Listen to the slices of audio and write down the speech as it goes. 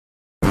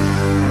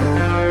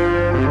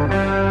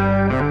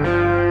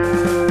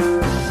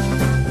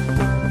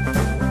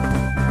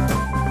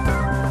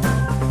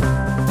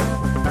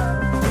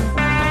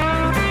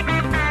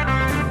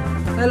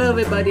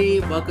everybody,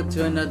 welcome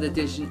to another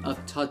edition of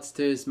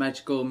Toddster's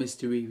Magical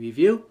Mystery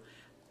Review.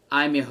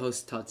 I'm your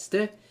host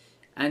Toddster,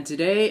 and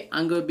today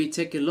I'm going to be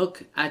taking a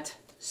look at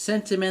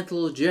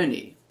Sentimental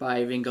Journey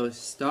by Ringo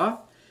Starr.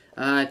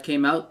 It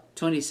came out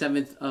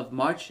 27th of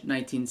March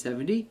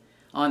 1970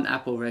 on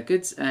Apple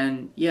Records,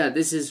 and yeah,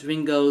 this is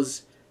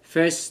Ringo's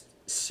first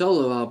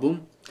solo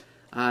album.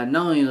 Not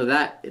only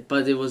that,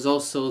 but it was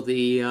also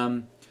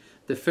the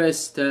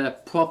first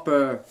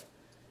proper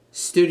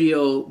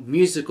studio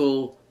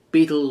musical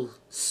Beatles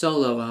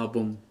solo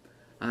album.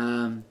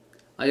 I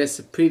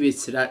guess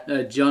previous to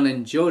that, John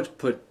and George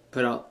put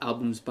out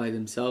albums by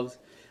themselves,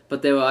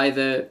 but they were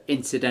either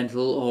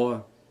incidental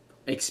or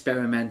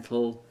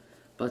experimental.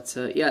 But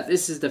yeah,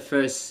 this is the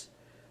first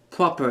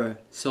proper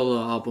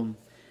solo album,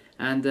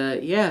 and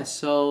yeah,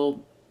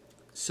 so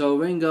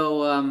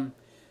Ringo,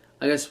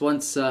 I guess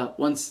once the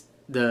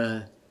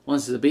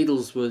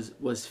Beatles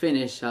was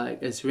finished, I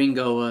guess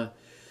Ringo,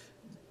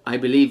 I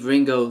believe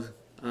Ringo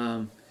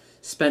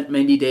spent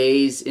many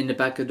days in the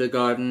back of the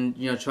garden,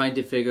 trying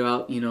to figure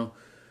out,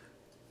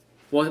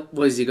 what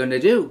was he gonna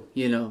do,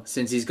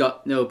 since he's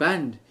got no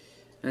band,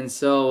 and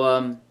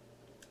so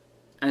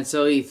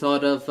he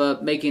thought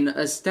of making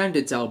a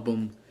standards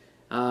album,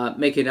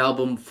 making an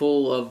album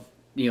full of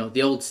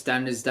the old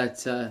standards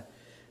that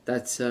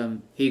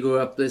he grew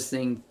up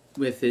listening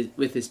with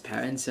his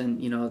parents,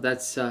 and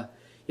that's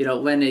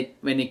when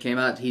it came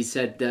out, he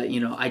said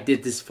I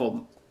did this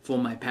for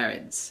my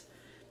parents,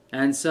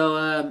 and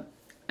so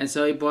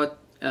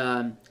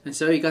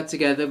he got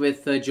together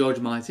with George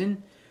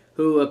Martin,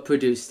 who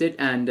produced it,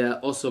 and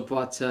also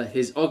brought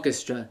his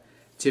orchestra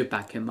to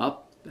back him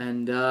up,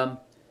 and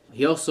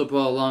he also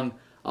brought along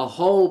a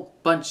whole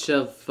bunch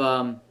of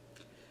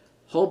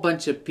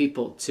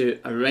people to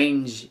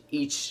arrange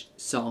each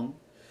song.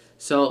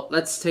 So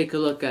let's take a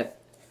look at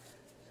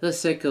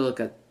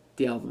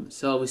the album.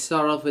 So we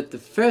start off with the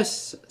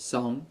first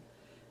song,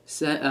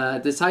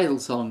 the title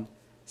song,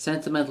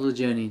 Sentimental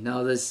Journey.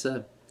 Now this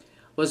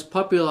was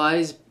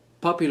popularized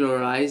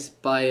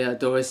by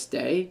Doris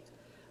Day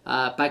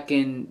back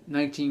in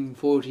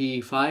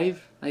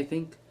 1945, I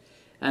think,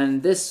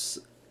 and this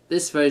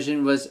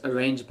version was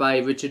arranged by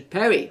Richard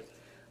Perry,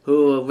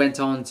 who went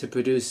on to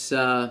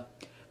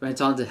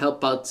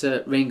help out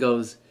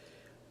Ringo's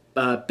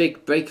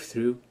big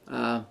breakthrough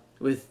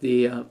with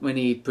when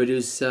he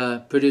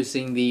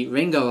producing the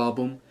Ringo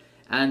album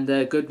and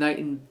Good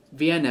Night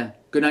Vienna.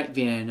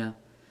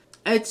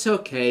 It's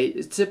okay.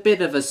 It's a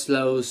bit of a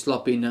slow,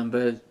 sloppy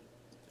number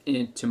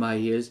to my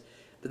ears.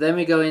 But then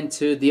we go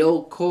into the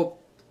old Cole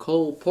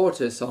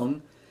Porter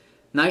song,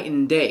 Night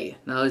and Day.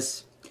 Now,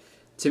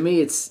 to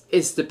me,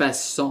 it's the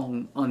best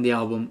song on the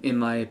album, in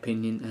my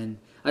opinion. And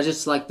I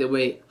just like the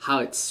way how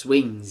it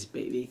swings,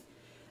 baby.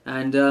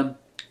 And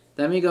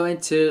then we go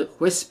into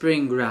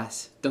Whispering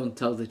Grass, Don't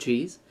Tell the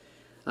Trees.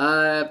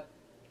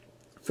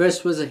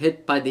 First was a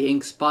hit by the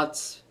Ink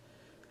Spots.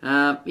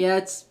 Yeah,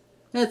 it's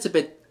a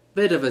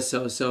bit of a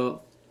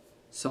so-so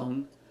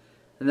song.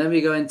 And then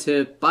we go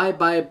into Bye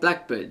Bye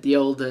Blackbird, the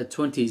old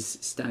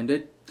 20s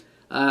standard,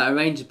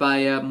 arranged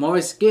by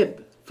Maurice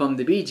Gibb from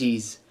the Bee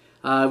Gees,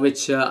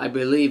 which I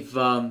believe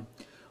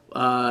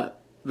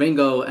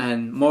Ringo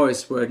and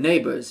Maurice were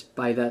neighbors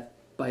by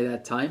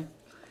that time.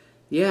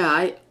 Yeah,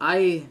 I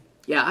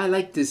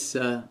like this.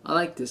 I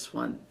like this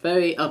one.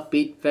 Very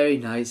upbeat, very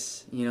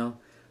nice.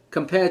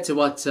 Compared to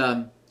what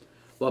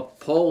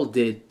Paul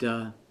did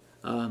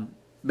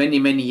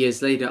many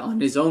years later on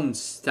his own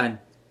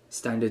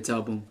standards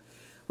album,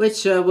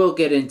 which we'll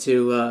get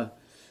into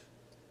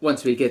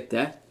once we get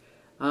there.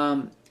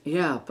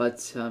 Yeah,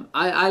 but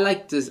I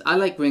like this. I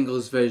like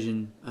Ringo's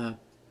version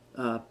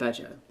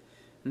better.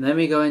 And then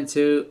we go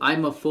into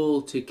I'm a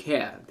Fool to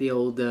Care, the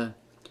old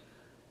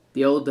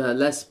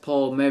Les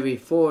Paul Mary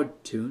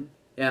Ford tune.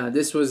 Yeah,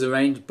 this was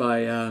arranged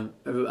by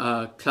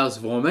Klaus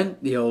Voormann,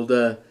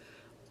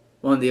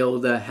 one of the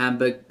old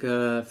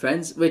Hamburg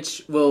friends,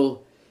 which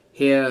we'll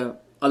hear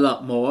a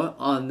lot more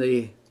on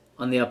the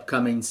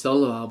upcoming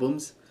solo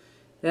albums.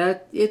 Yeah,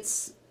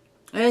 it's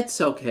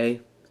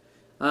okay.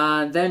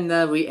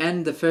 Then we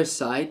end the first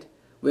side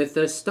with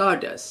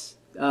Stardust,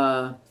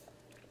 the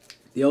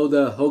old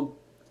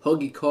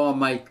Hoagie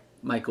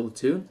Carmichael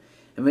tune,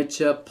 in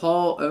which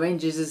Paul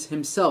arranges it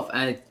himself,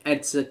 and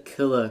it's a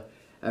killer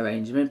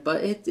arrangement,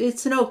 but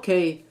it's an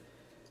okay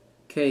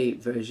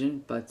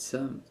version. But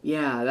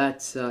yeah,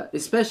 that's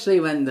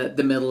especially when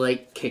the middle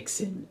eight kicks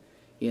in,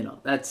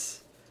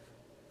 that's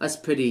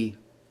pretty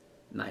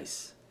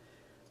nice.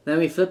 Then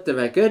we flip the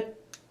record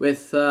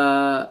with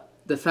the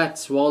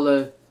Fats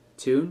Waller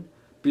tune,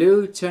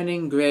 Blue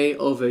Turning Grey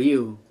Over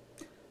You.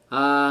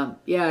 Yeah,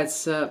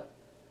 it's a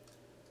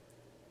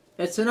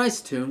nice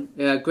tune.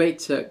 Yeah,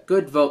 great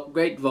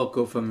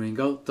vocal from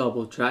Ringo,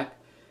 double track.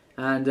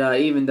 And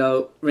even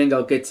though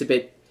Ringo gets a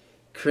bit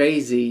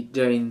crazy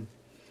at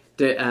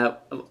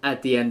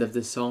the end of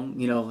the song,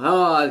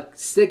 oh,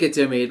 stick it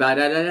to me,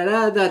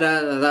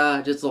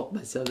 just lock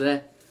myself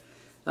there.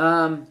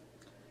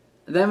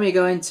 Then we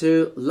go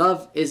into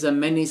Love is a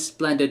Many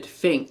Splendid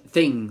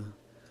Thing.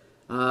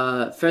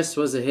 First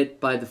was a hit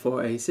by the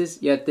Four Aces,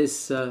 yet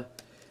this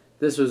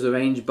was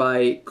arranged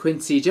by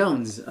Quincy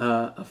Jones,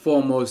 a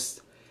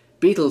foremost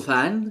Beatle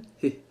fan,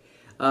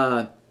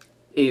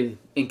 in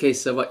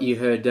case of what you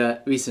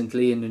heard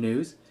recently in the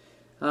news.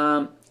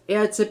 Yeah,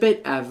 it's a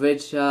bit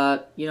average. You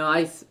know,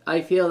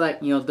 I feel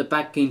that, you know, the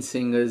backing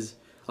singers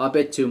are a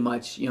bit too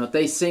much. You know,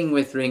 they sing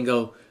with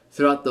Ringo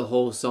throughout the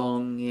whole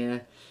song. Yeah,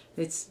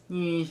 it's.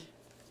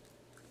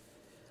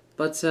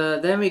 But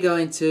then we go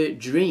into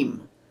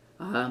Dream,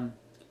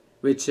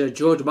 which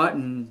George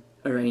Martin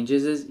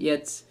arranges.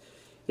 Yet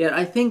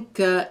I think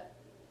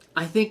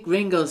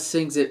Ringo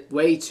sings it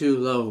way too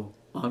low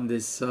on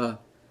this song.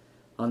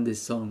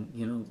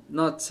 You know,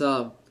 not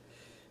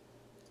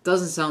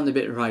doesn't sound a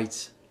bit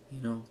right. You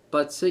know,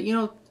 but you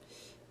know,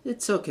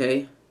 it's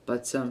okay.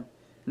 But and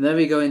then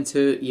we go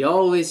into You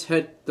Always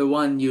Hurt the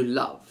One You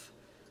Love.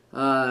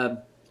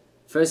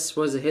 First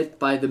was a hit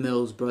by the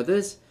Mills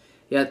Brothers.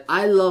 Yet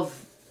I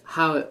love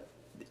how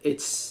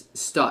it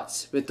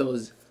starts with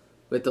those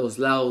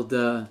loud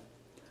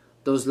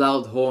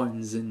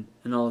horns and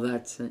all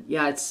that.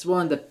 Yeah, it's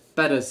one of the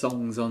better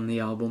songs on the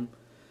album.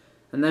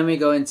 And then we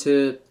go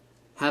into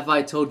Have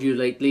I Told You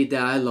Lately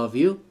That I Love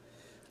You.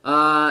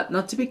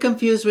 Not to be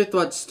confused with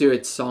Rod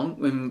Stewart's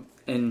song.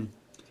 And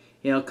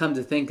you know, come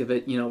to think of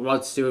it, you know,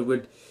 Rod Stewart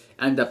would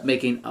end up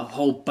making a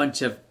whole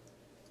bunch of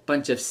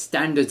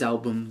standards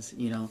albums,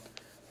 you know.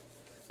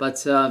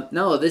 But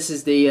no, this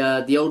is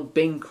the old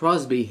Bing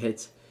Crosby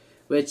hit,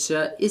 which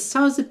it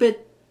sounds a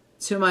bit,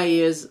 to my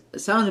ears, it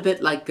sounds a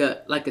bit like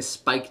a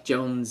Spike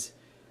Jones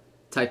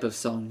type of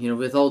song, you know,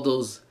 with all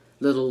those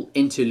little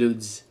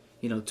interludes,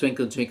 you know,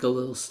 Twinkle Twinkle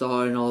Little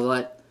Star and all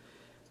that.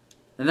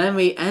 And then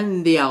we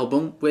end the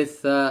album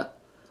with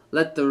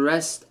Let the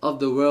Rest of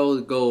the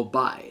World Go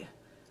By.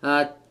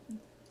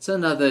 It's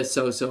another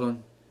so-so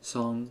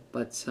song,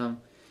 but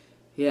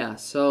yeah,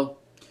 so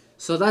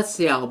that's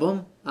the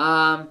album.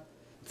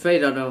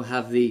 Afraid I don't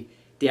have the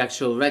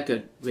actual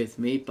record with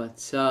me,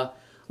 but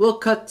we'll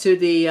cut to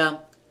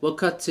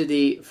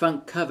the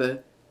front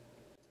cover.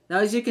 Now,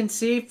 as you can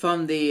see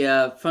from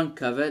the front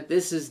cover,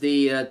 this is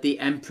the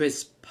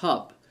Empress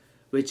Pub,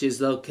 which is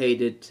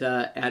located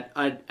at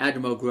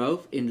Admiral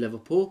Grove in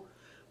Liverpool,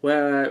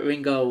 where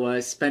Ringo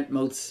spent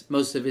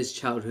most of his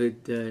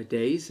childhood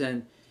days.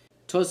 And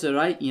towards the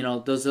right, you know,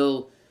 those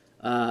the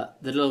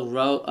little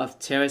row of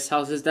terrace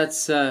houses.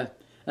 That's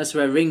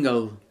where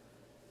Ringo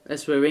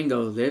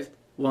lived.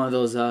 One of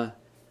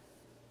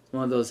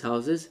those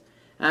houses.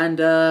 And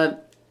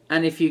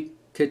if you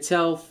could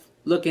tell,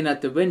 looking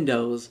at the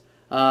windows,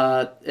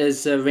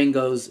 is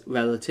Ringo's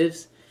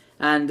relatives.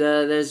 And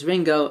there's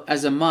Ringo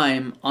as a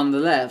mime on the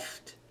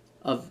left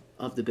of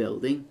the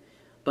building.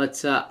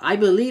 But I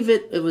believe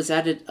it was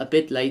added a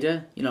bit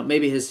later. You know,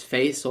 maybe his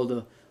face or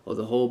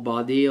the whole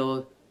body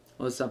or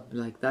something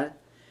like that.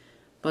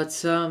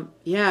 But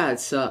yeah,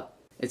 it's a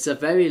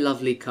very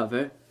lovely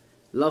cover,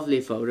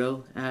 lovely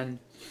photo. And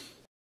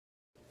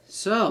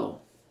so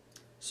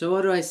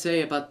what do I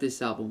say about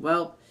this album?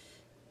 Well,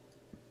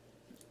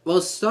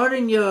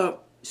 starting your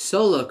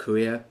solo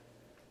career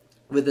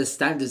with a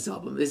standards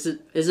album is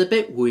a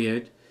bit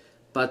weird,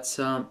 but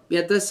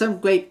yeah, there's some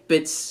great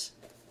bits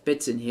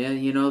in here.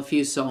 You know, a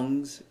few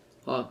songs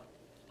are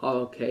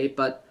okay,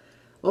 but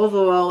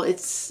overall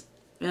it's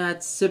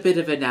a bit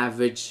of an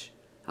average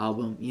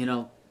album. You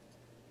know,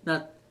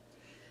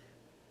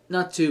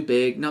 not too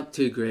big, not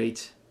too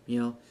great. You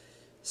know,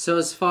 so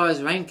as far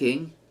as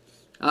ranking,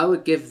 I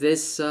would give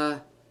this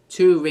 2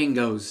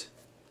 Ringos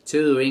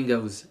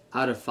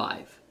out of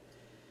 5.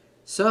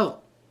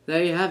 So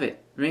there you have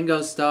it.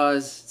 Ringo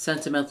Starr's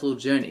Sentimental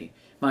Journey.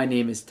 My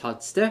name is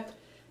Toddster,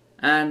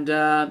 and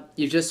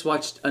you've just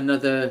watched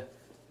another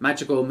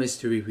Magical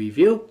Mystery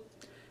Review.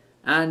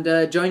 And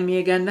join me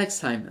again next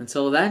time.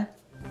 Until then,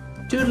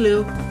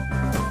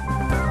 toodaloo!